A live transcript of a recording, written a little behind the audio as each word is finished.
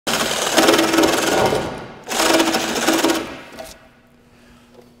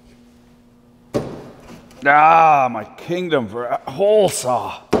Ah, my kingdom for a hole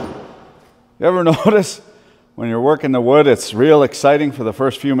saw. You ever notice when you're working the wood, it's real exciting for the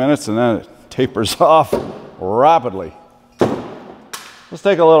first few minutes and then it tapers off rapidly. Let's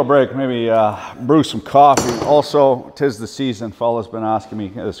take a little break, maybe brew some coffee. Also, 'tis the season. Fella's been asking me,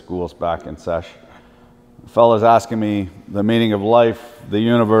 the school's back in sesh. Fella's asking me the meaning of life, the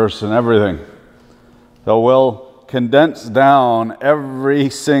universe, and everything. So we'll condense down every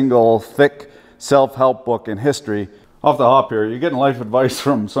single thick self-help book in history. Off the hop here, you're getting life advice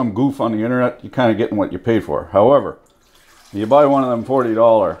from some goof on the internet, you're kind of getting what you paid for. However, you buy one of them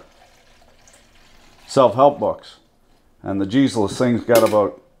 $40 self-help books, and the Jesus thing's got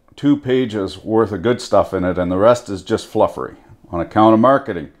about 2 pages worth of good stuff in it, and the rest is just fluffery on account of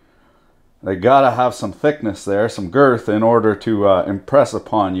marketing. They gotta have some thickness there, some girth, in order to impress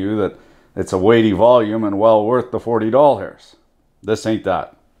upon you that it's a weighty volume and well worth the $40. This ain't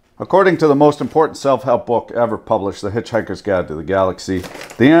that. According to the most important self-help book ever published, The Hitchhiker's Guide to the Galaxy,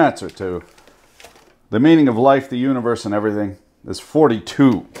 the answer to the meaning of life, the universe, and everything is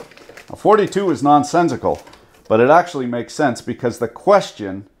 42. Now, 42 is nonsensical, but it actually makes sense because the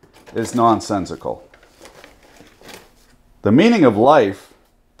question is nonsensical. The meaning of life,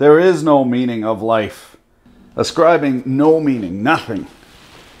 there is no meaning of life. Ascribing no meaning, nothing,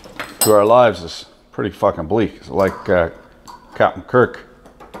 to our lives is pretty fucking bleak. It's like Captain Kirk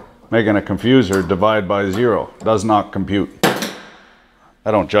making a confuser divide by 0. Does not compute.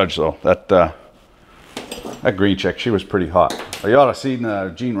 I don't judge though. That green chick, she was pretty hot. You ought to see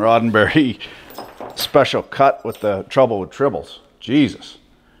the Gene Roddenberry special cut with the Trouble with Tribbles. Jesus.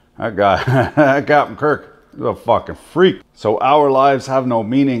 That guy, that Captain Kirk, is a fucking freak. So our lives have no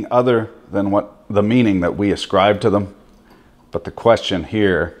meaning other than what the meaning that we ascribe to them. But the question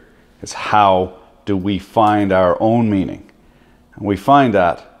here is, how do we find our own meaning? And we find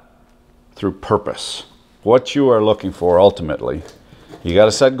that through purpose. What you are looking for ultimately, you got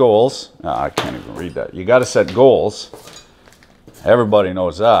to set goals. I can't even read that. You got to set goals. Everybody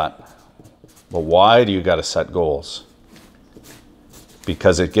knows that. But why do you got to set goals?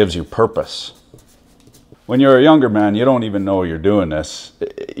 Because it gives you purpose. When you're a younger man, you don't even know you're doing this.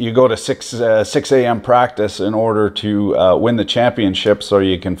 You go to 6 a.m. practice in order to win the championship so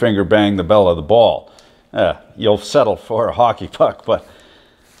you can finger bang the bell of the ball. You'll settle for a hockey puck, but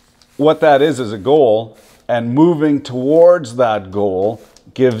what that is a goal, and moving towards that goal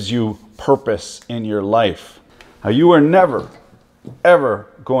gives you purpose in your life. Now, you are never, ever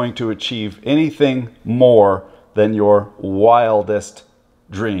going to achieve anything more than your wildest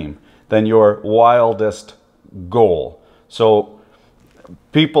dream, than your wildest goal. So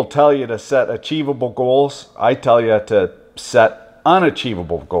people tell you to set achievable goals. I tell you to set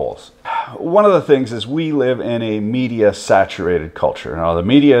unachievable goals. One of the things is we live in a media saturated culture. Now, the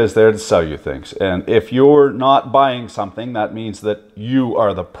media is there to sell you things, and if you're not buying something, that means that you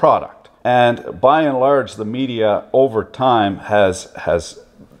are the product. And by and large, the media over time has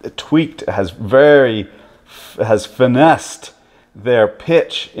tweaked, has finessed their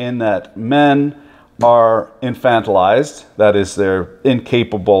pitch in that men are infantilized, that is, they're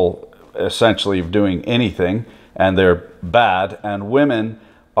incapable essentially of doing anything, and they're bad, and women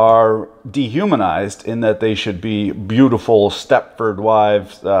are dehumanized in that they should be beautiful Stepford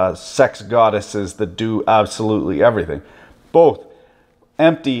wives, sex goddesses that do absolutely everything. Both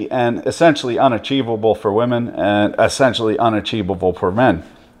empty and essentially unachievable for women and essentially unachievable for men.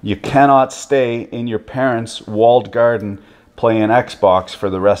 You cannot stay in your parents' walled garden playing Xbox for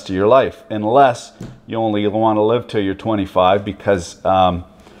the rest of your life unless you only want to live till you're 25 because,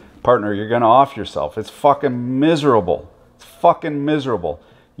 partner, you're going to off yourself. It's fucking miserable. It's fucking miserable.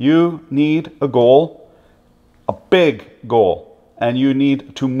 You need a goal, a big goal, and you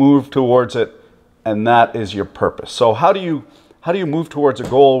need to move towards it, and that is your purpose. So how do you move towards a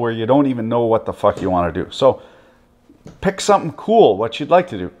goal where you don't even know what the fuck you want to do? So pick something cool, what you'd like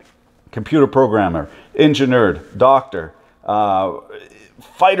to do. Computer programmer, engineer, doctor,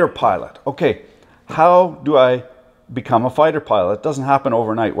 fighter pilot. Okay, how do I become a fighter pilot? It doesn't happen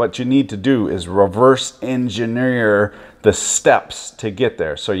overnight. What you need to do is reverse engineer the steps to get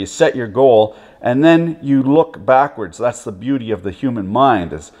there. So you set your goal and then you look backwards. That's the beauty of the human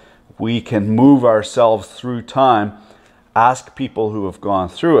mind, is we can move ourselves through time. Ask people who have gone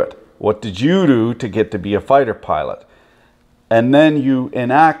through it, what did you do to get to be a fighter pilot? And then you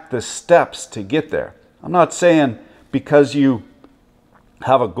enact the steps to get there. I'm not saying because you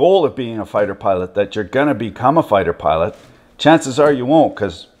have a goal of being a fighter pilot that you're gonna become a fighter pilot. Chances are you won't,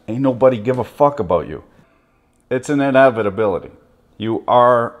 because ain't nobody give a fuck about you. It's an inevitability. You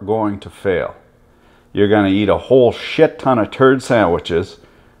are going to fail. You're gonna eat a whole shit ton of turd sandwiches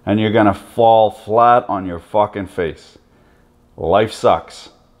and you're gonna fall flat on your fucking face. Life sucks.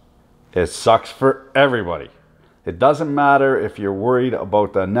 It sucks for everybody. It doesn't matter if you're worried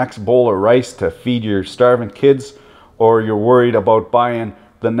about the next bowl of rice to feed your starving kids, or you're worried about buying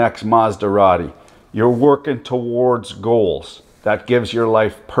the next Maserati. You're working towards goals. That gives your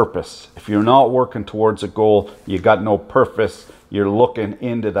life purpose. If you're not working towards a goal, you got no purpose. You're looking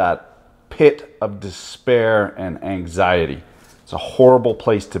into that pit of despair and anxiety. It's a horrible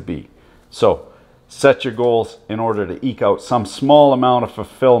place to be. So set your goals in order to eke out some small amount of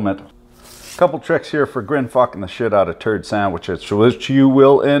fulfillment. A couple tricks here for grin fucking the shit out of turd sandwiches, which you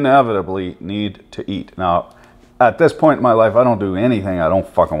will inevitably need to eat. Now, at this point in my life, I don't do anything I don't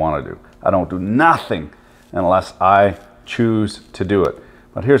fucking want to do. I don't do nothing unless I choose to do it.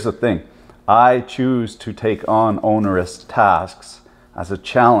 But here's the thing. I choose to take on onerous tasks as a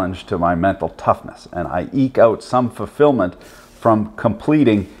challenge to my mental toughness, and I eke out some fulfillment from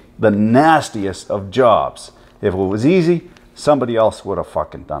completing the nastiest of jobs. If it was easy, somebody else would have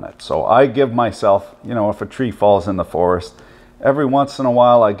fucking done it. So I give myself, you know, if a tree falls in the forest, every once in a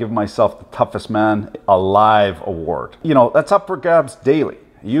while I give myself the toughest man alive award. You know, that's up for grabs daily.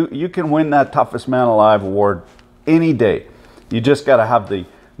 You can win that toughest man alive award any day. You just got to have the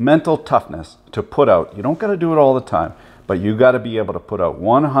mental toughness to put out. You don't got to do it all the time, but you got to be able to put out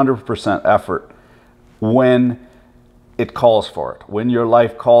 100% effort when it calls for it. When your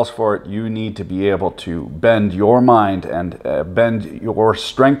life calls for it, you need to be able to bend your mind and bend your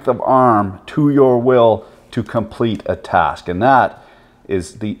strength of arm to your will to complete a task. And that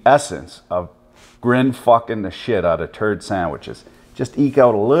is the essence of grin fucking the shit out of turd sandwiches. Just eke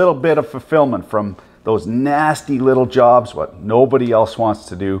out a little bit of fulfillment from those nasty little jobs, what nobody else wants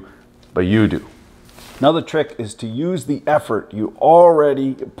to do, but you do. Another trick is to use the effort you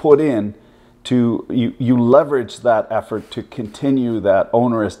already put in to, you leverage that effort to continue that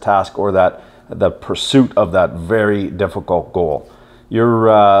onerous task or the pursuit of that very difficult goal.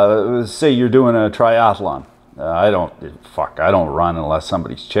 You're, say you're doing a triathlon. I don't run unless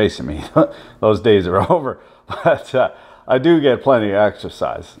somebody's chasing me. Those days are over. But I do get plenty of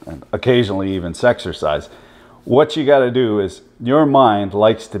exercise and occasionally even sexercise. What you got to do is, your mind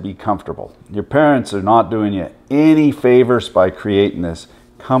likes to be comfortable. Your parents are not doing you any favors by creating this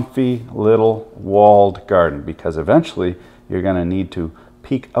comfy little walled garden, because eventually you're going to need to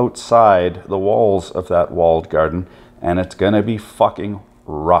peek outside the walls of that walled garden, and it's going to be fucking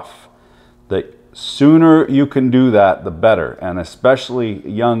rough. The sooner you can do that, the better. And especially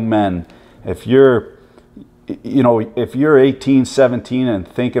young men, if you're 18, 17 and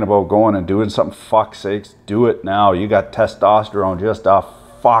thinking about going and doing something, fuck's sakes, do it now. You got testosterone just a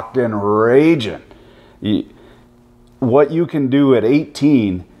fucking raging. What you can do at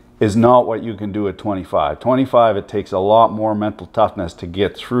 18 is not what you can do at 25. 25, it takes a lot more mental toughness to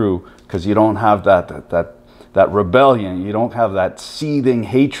get through, because you don't have that rebellion. You don't have that seething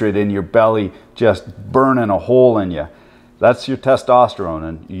hatred in your belly just burning a hole in you. That's your testosterone,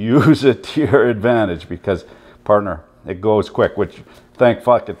 and use it to your advantage, because, partner, it goes quick, which thank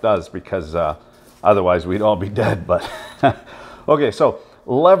fuck it does, because otherwise we'd all be dead. But okay, so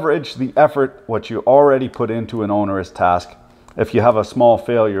leverage the effort what you already put into an onerous task. If you have a small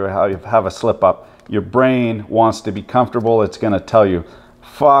failure, you have a slip up, your brain wants to be comfortable. It's going to tell you,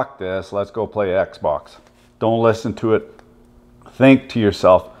 fuck this, let's go play Xbox. Don't listen to it. Think to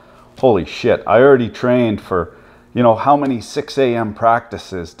yourself, holy shit, I already trained for, you know, how many 6 a.m.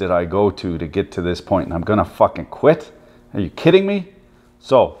 practices did I go to get to this point, and I'm going to fucking quit? Are you kidding me?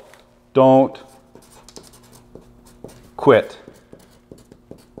 So don't quit.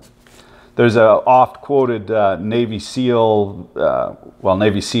 There's a oft quoted Navy SEAL,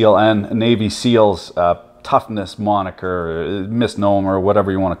 Navy SEAL and Navy SEAL's toughness moniker, misnomer,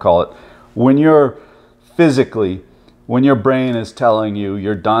 whatever you want to call it. When you're physically, when your brain is telling you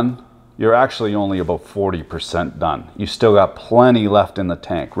you're done, you're actually only about 40% done. You still got plenty left in the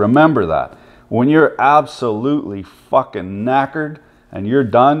tank. Remember that. When you're absolutely fucking knackered and you're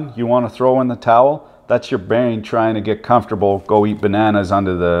done, you want to throw in the towel, that's your brain trying to get comfortable, go eat bananas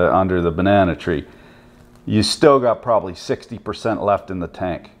under the banana tree. You still got probably 60% left in the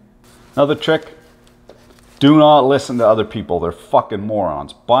tank. Another trick, do not listen to other people. They're fucking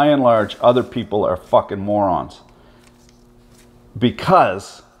morons. By and large, other people are fucking morons.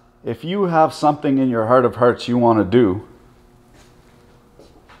 Because if you have something in your heart of hearts you want to do,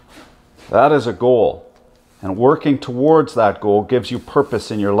 that is a goal. And working towards that goal gives you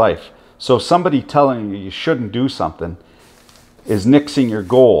purpose in your life. So somebody telling you shouldn't do something is nixing your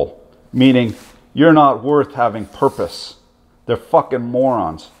goal, meaning you're not worth having purpose. They're fucking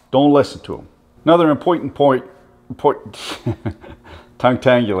morons. Don't listen to them. Another important point,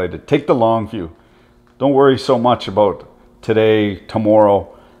 tongue-tangulated. Take the long view. Don't worry so much about today,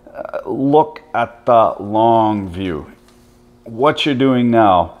 tomorrow. Look at the long view. What you're doing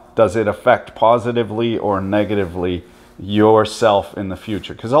now, does it affect positively or negatively yourself in the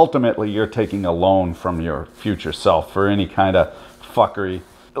future? Because ultimately you're taking a loan from your future self for any kind of fuckery.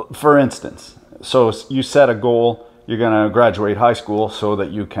 For instance, so you set a goal, you're going to graduate high school so that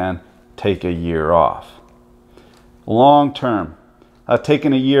you can take a year off. Long term,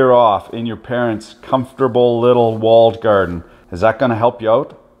 taking a year off in your parents' comfortable little walled garden, is that going to help you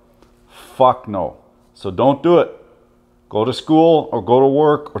out? Fuck no. So don't do it. Go to school or go to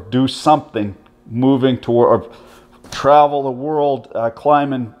work or do something moving toward, or travel the world,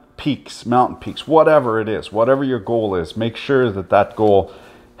 climbing peaks, mountain peaks, whatever it is, whatever your goal is, make sure that that goal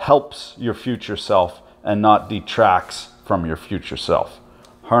helps your future self and not detracts from your future self.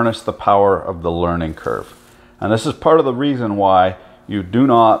 Harness the power of the learning curve. And this is part of the reason why you do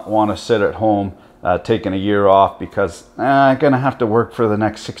not want to sit at home taking a year off because I'm going to have to work for the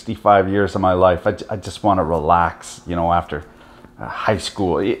next 65 years of my life. I just want to relax, you know, after high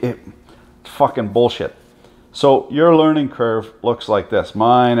school. It's fucking bullshit. So your learning curve looks like this.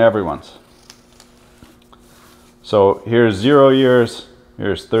 Mine, everyone's. So here's 0 years.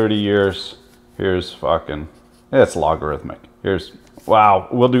 Here's 30 years. Here's fucking, it's logarithmic. Here's, wow,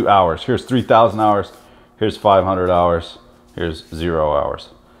 we'll do hours. Here's 3,000 hours. Here's 500 hours. Here's 0 hours.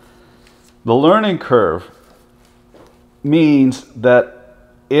 The learning curve means that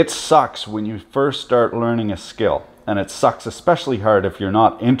it sucks when you first start learning a skill. And it sucks especially hard if you're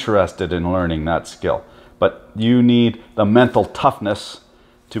not interested in learning that skill. But you need the mental toughness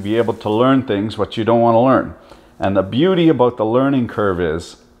to be able to learn things what you don't want to learn. And the beauty about the learning curve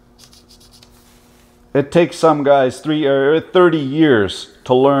is it takes some guys 30 years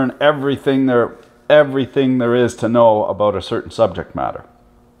to learn everything there is to know about a certain subject matter.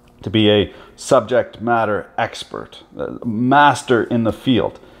 To be a subject matter expert, a master in the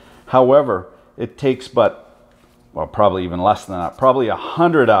field. However, it takes probably even less than that, probably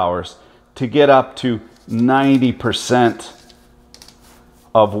 100 hours to get up to 90%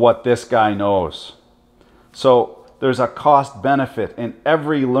 of what this guy knows. So there's a cost benefit in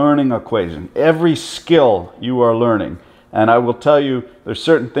every learning equation, every skill you are learning. And I will tell you, there's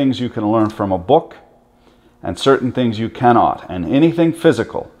certain things you can learn from a book and certain things you cannot. And anything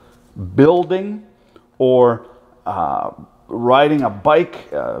physical, building or riding a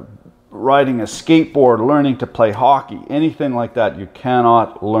bike, riding a skateboard, learning to play hockey, anything like that, you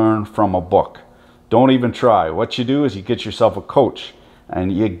cannot learn from a book. Don't even try. What you do is you get yourself a coach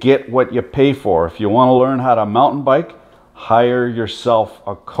and you get what you pay for. If you want to learn how to mountain bike, hire yourself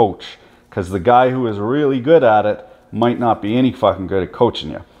a coach, because the guy who is really good at it might not be any fucking good at coaching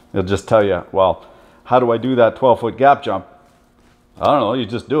you. He'll just tell you, well, how do I do that 12-foot gap jump? I don't know, you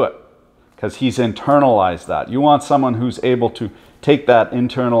just do it, because he's internalized that. You want someone who's able to take that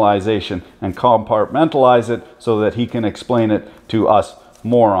internalization and compartmentalize it so that he can explain it to us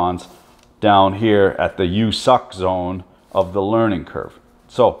morons down here at the you suck zone of the learning curve.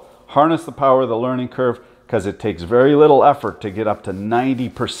 So harness the power of the learning curve, because it takes very little effort to get up to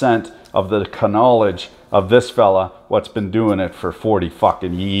 90% of the knowledge of this fella what's been doing it for 40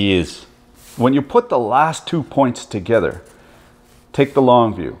 fucking years. When you put the last 2 points together, take the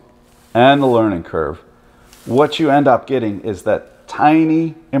long view and the learning curve, what you end up getting is that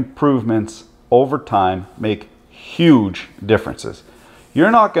tiny improvements over time make huge differences.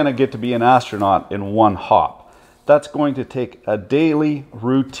 You're not going to get to be an astronaut in one hop. That's going to take a daily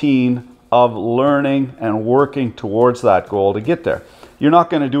routine of learning and working towards that goal to get there. You're not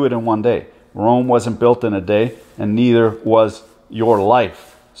going to do it in one day. Rome wasn't built in a day, and neither was your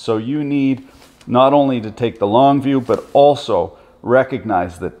life. So you need not only to take the long view, but also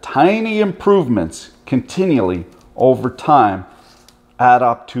recognize that tiny improvements continually over time add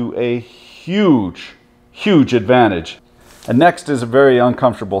up to a huge, huge advantage. And next is a very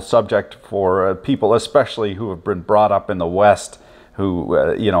uncomfortable subject for people, especially who have been brought up in the West,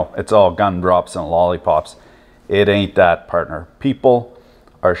 who, you know, it's all gun drops and lollipops. It ain't that, partner. People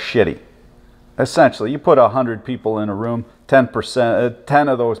are shitty. Essentially, you put 100 people in a room, 10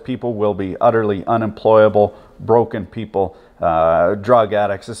 of those people will be utterly unemployable, broken people, drug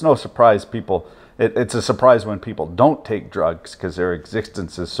addicts. It's no surprise it's a surprise when people don't take drugs because their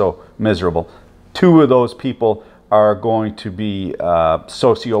existence is so miserable. 2 of those people are going to be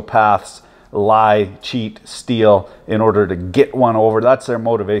sociopaths, lie, cheat, steal in order to get one over. That's their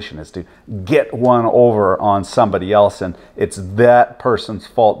motivation, is to get one over on somebody else, and it's that person's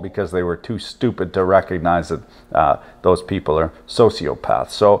fault because they were too stupid to recognize that those people are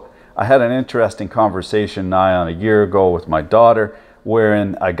sociopaths. So I had an interesting conversation nigh on a year ago with my daughter.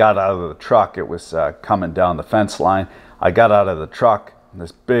 wherein I got out of the truck. It was coming down the fence line. I got out of the truck,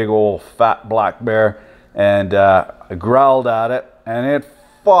 this big old fat black bear, and I growled at it, and it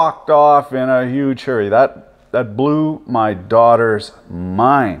fucked off in a huge hurry. That blew my daughter's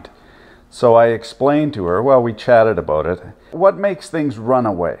mind. So I explained to her, well, we chatted about it. What makes things run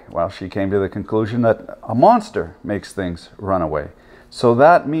away? Well, she came to the conclusion that a monster makes things run away. So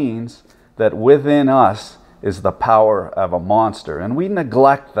that means that within us is the power of a monster. And we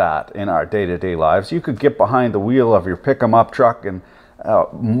neglect that in our day-to-day lives. You could get behind the wheel of your pick-em-up truck and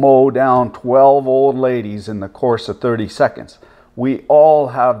mow down 12 old ladies in the course of 30 seconds. We all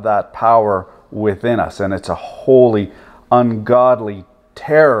have that power within us, and it's a holy, ungodly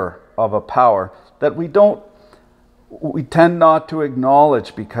terror of a power that we tend not to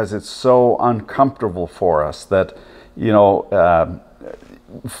acknowledge because it's so uncomfortable for us that, you know,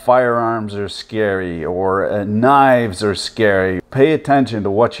 firearms are scary or knives are scary. Pay attention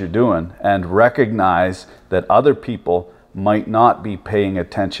to what you're doing and recognize that other people might not be paying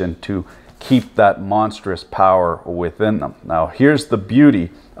attention to keep that monstrous power within them. Now, here's the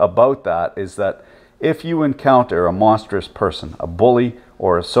beauty about that, is that if you encounter a monstrous person, a bully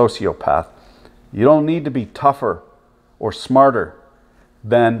or a sociopath, you don't need to be tougher or smarter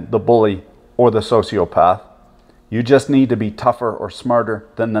than the bully or the sociopath. You just need to be tougher or smarter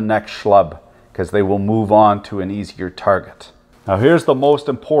than the next schlub, because they will move on to an easier target. Now here's the most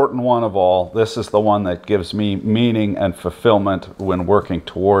important one of all. This is the one that gives me meaning and fulfillment when working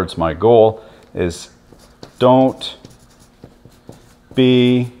towards my goal, is don't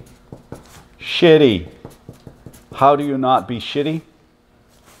be shitty. How do you not be shitty?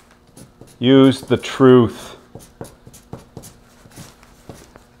 Use the truth.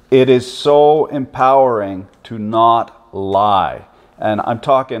 It is so empowering to not lie. And I'm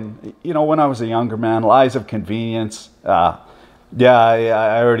talking, you know, when I was a younger man, lies of convenience. Yeah,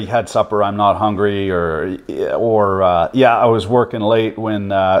 I already had supper, I'm not hungry, or yeah, I was working late when,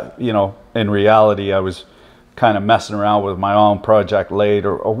 you know, in reality I was kind of messing around with my own project late,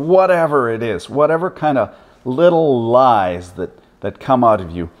 or whatever it is, whatever kind of little lies that come out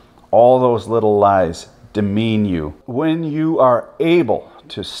of you, all those little lies demean you. When you are able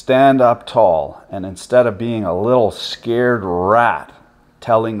to stand up tall, and instead of being a little scared rat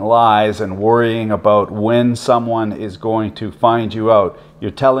telling lies and worrying about when someone is going to find you out,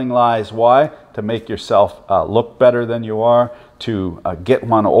 you're telling lies. Why? To make yourself look better than you are, to get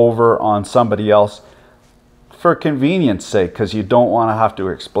one over on somebody else, for convenience sake, because you don't want to have to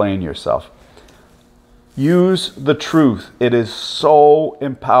explain yourself. Use the truth. It is so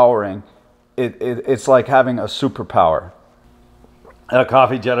empowering. It's like having a superpower.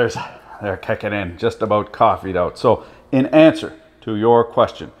 Coffee jetters, they're kicking in, just about coffeeed out. So in answer to your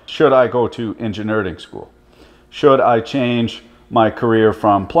question, should I go to engineering school? Should I change my career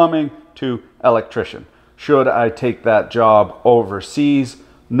from plumbing to electrician? Should I take that job overseas,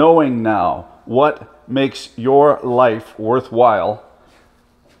 knowing now what makes your life worthwhile?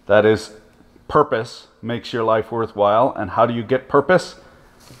 That is, purpose makes your life worthwhile. And how do you get purpose?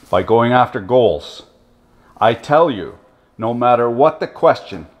 By going after goals. I tell you, no matter what the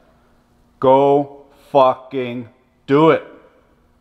question, go fucking do it.